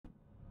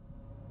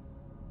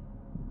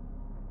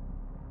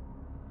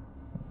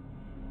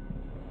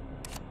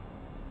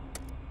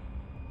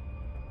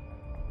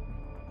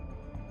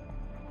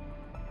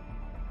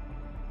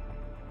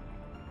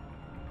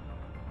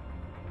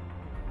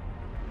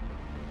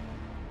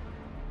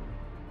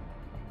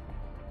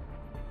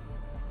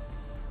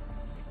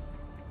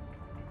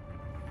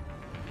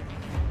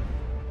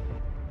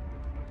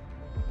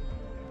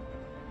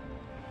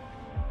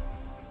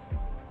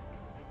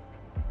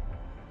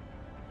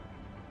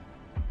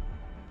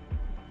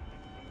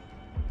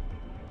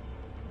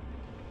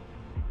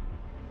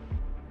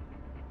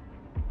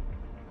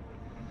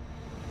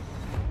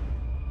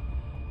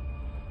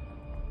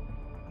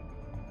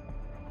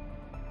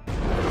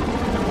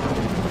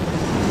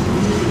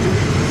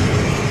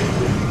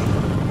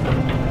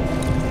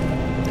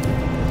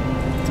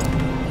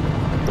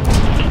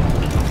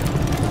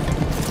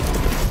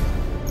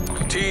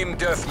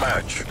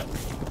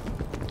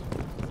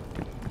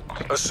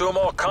Assume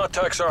all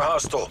contacts are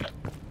hostile.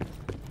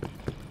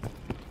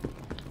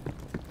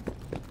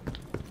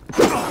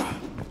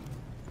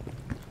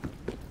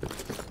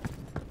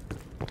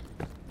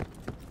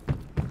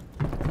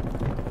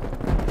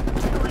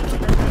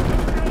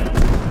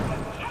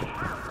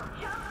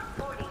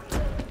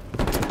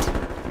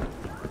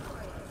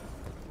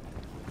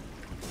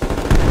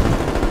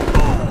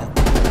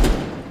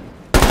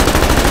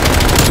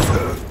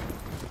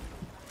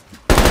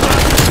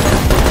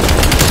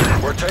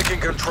 We're taking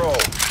control.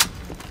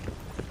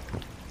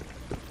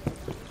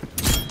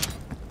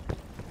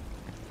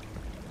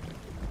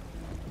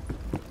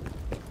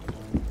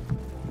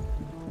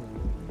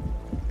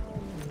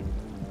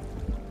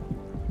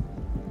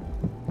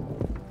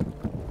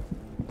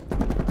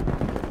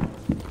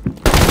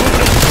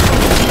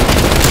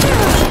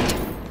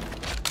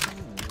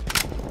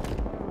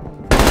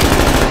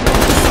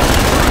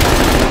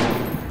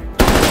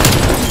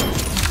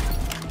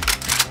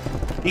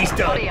 He's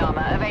done. Body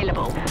armor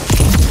available.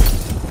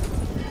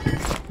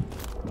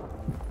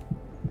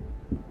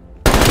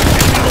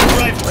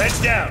 Rifle,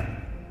 heads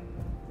down.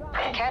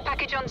 Care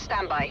package on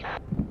standby.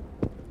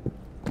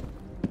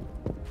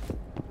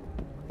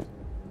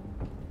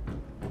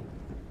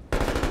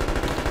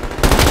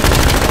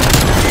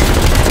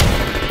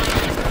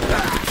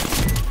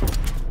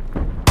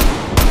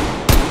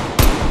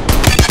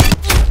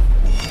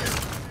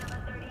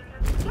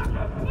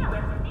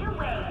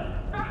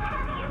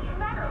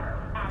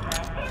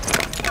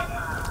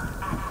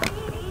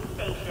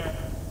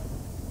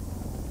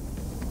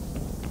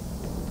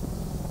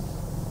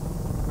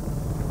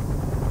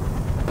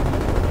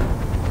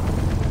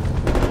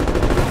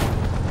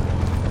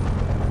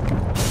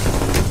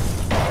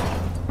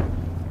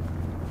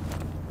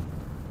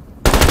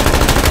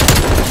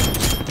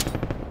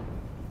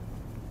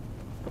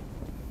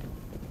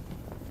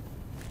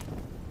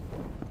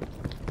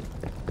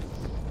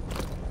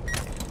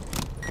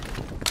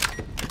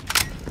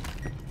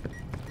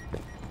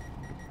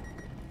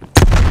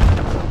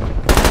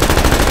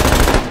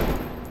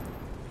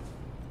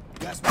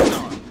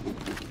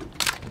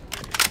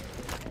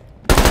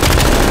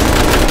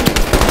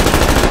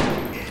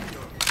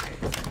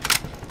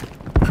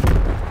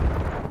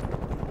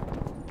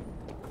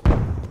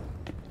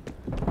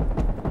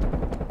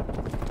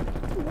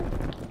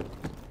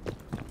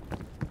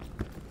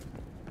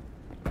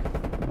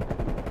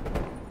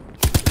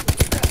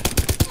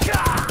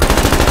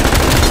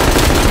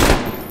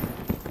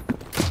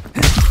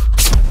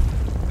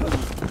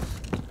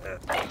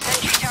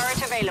 Sentry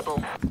turret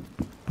available.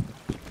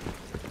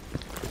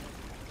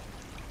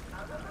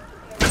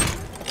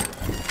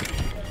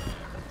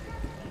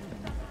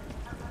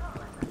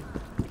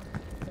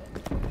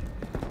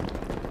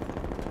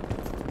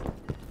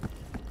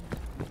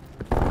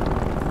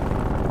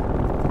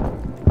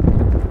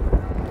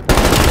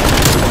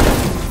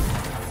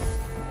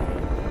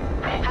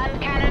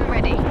 Hand cannon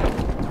ready.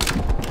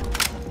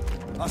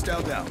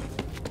 Hostile down.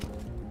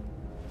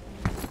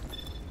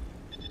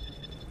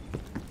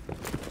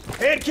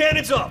 Hand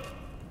cannons up.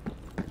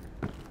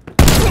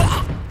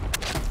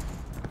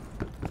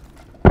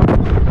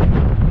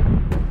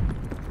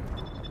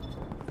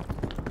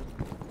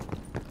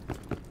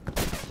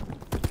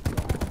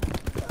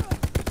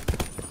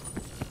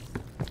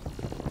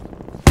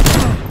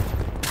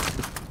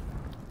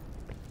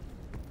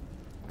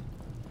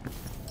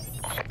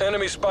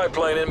 Enemy spy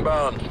plane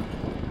inbound.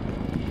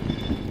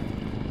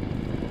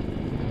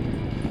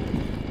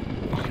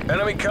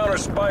 Enemy counter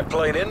spy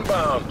plane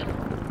inbound.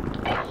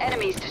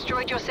 Enemies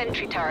destroyed your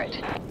sentry turret.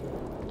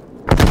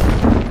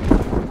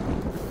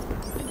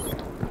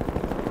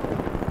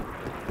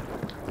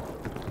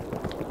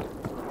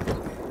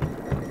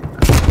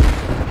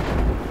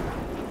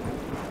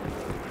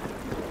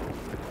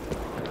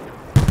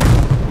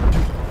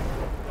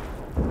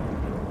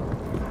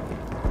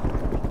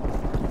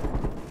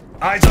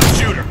 Eyes on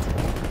shooter.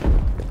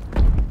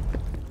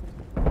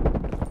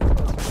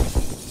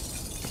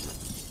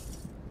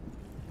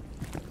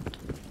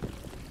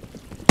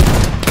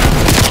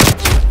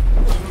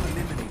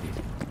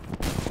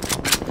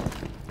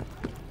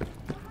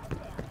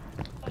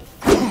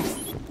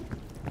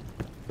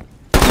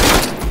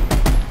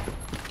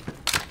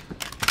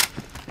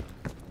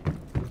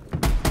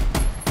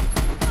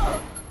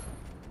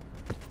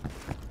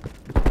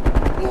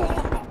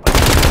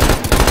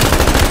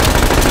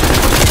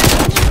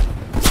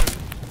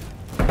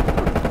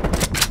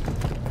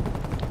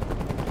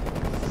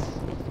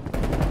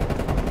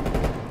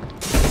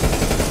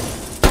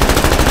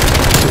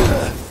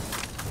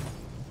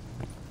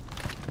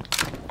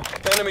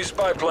 Enemy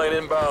spy plane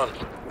inbound.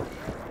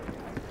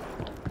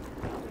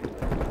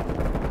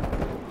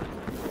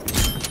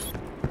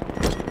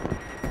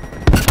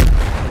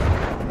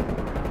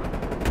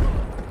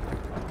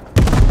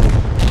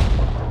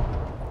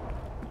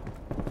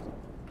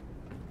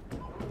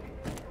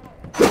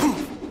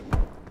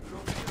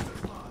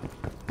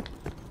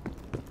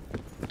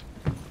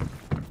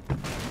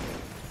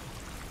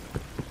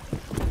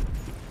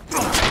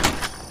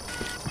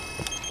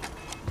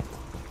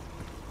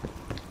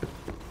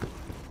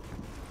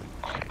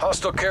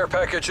 Hostile care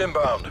package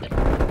inbound.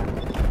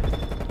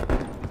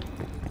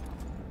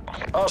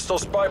 Hostile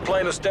spy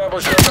plane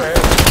established overhead.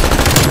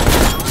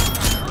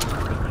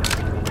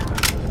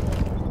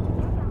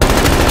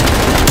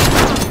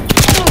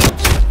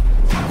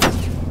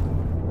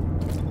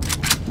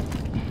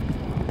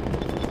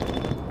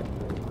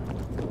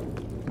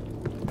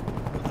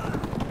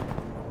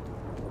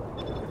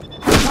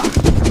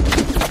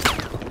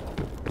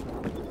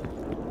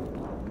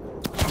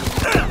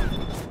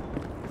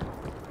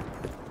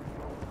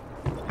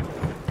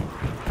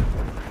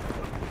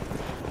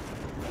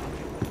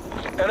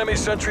 Enemy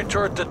sentry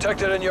turret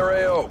detected in your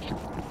AO.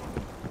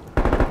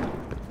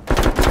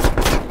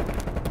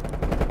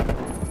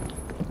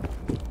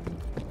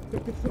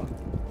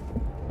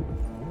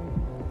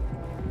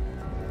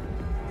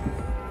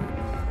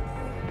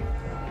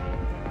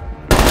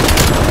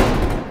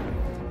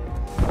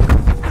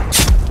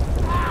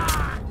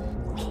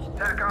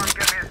 TACOM,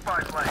 give me a spy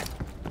plane.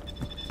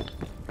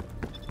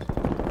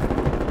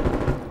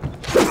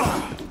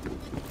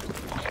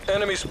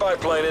 Enemy spy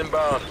plane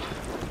inbound.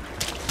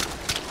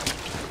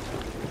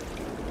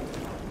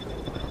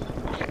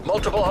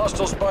 Multiple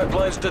hostile spy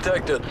planes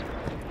detected.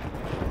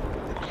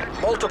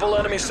 Multiple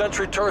enemy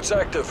sentry turrets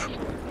active.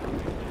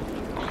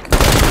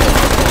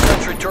 Multiple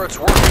sentry turrets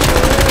working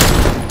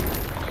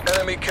overhead.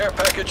 Enemy care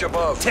package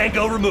above.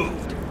 Tango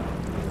removed.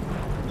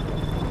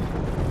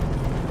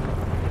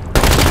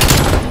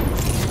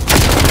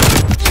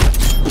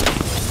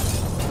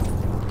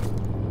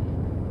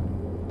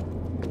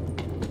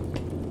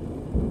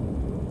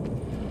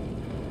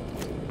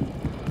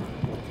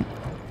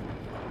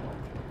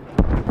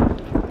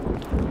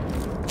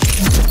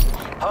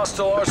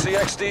 Hostile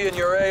RCXD in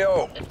your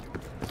AO.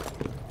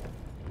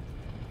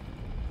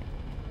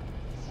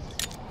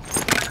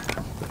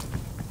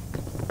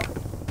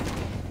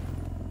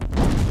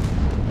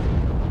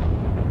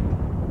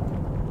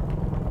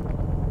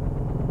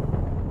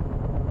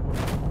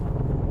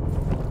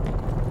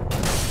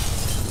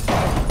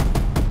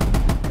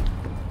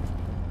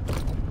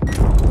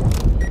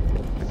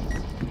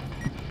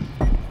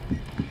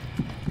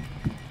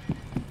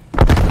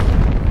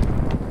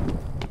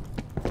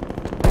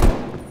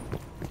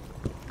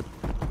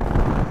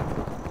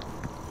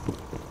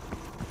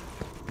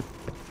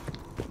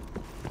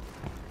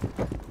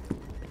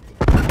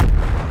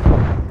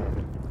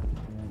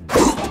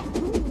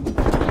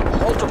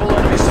 Multiple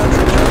enemy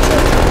sentry turrets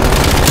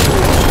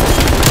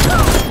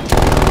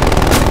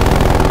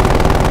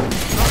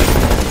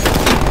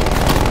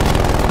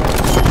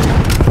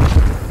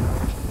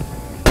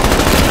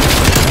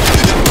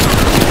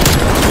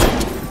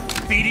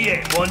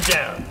BD-8, one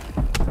down.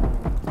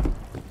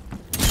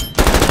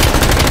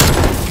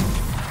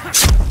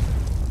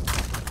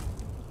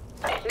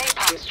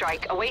 Napalm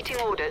strike awaiting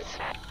orders.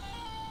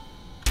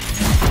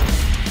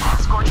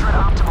 Scorcher at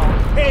optimal.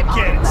 Hand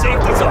cannon,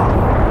 safety's off.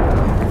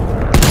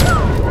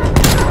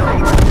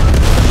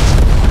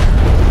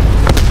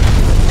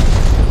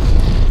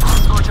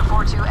 Scorcher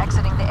 4-2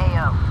 exiting the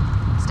AO.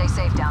 Stay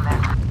safe down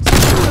there.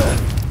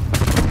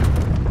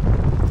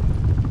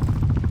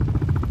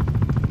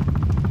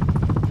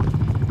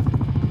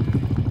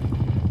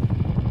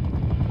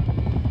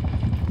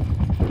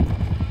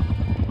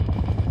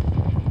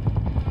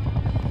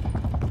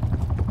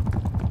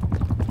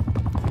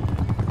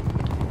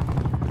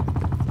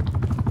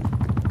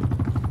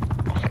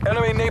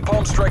 Enemy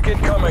napalm strike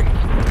incoming.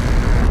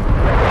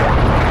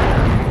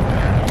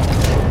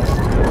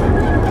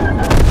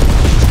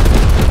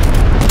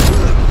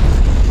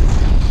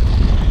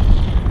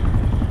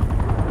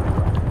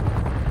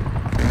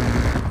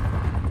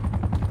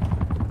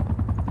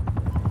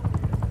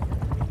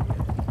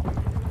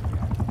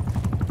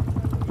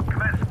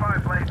 Commence spy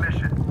plane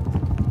mission.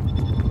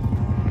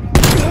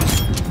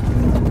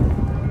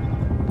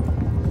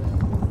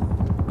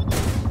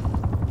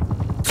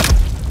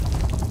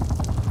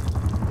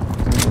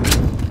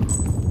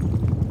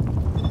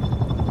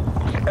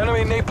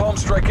 Enemy napalm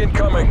strike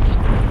incoming.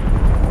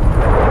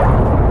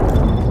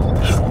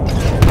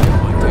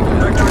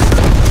 Victory.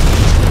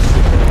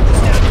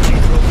 Establishing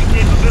trophy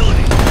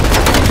capability.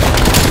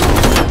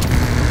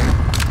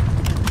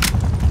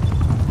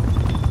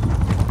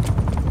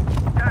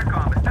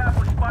 TACOM,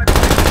 establish spy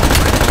plane.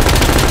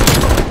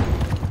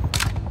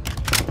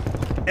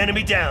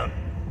 Enemy down.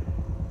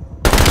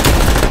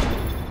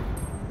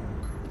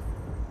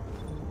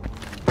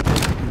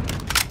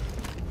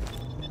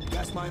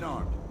 Gas mine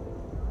armed.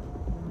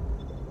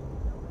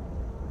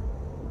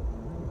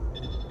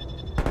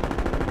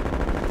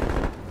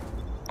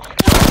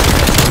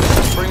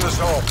 Bring this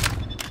home.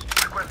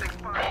 Requesting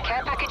spy plane.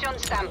 Care package on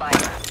standby.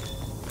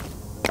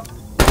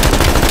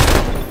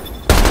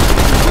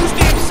 Whose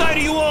damn side are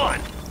you on?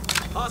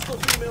 Hostile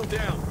female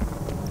down.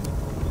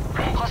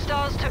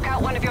 Hostiles took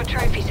out one of your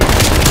trophy systems.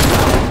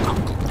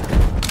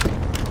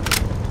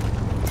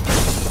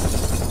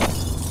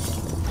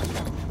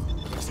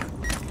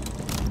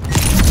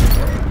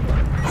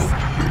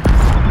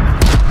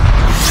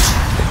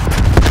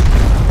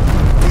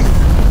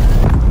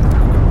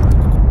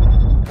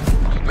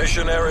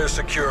 Mission area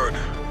secured.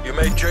 You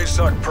made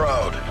JSOC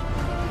proud.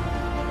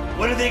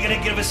 When are they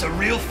gonna give us a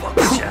real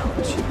fucking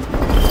challenge?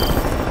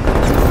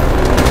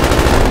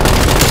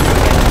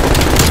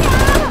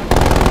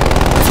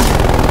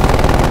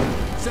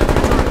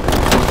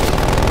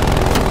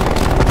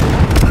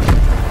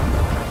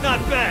 Not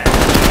bad.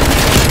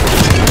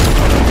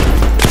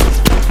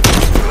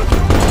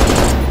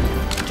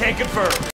 Can't confirm.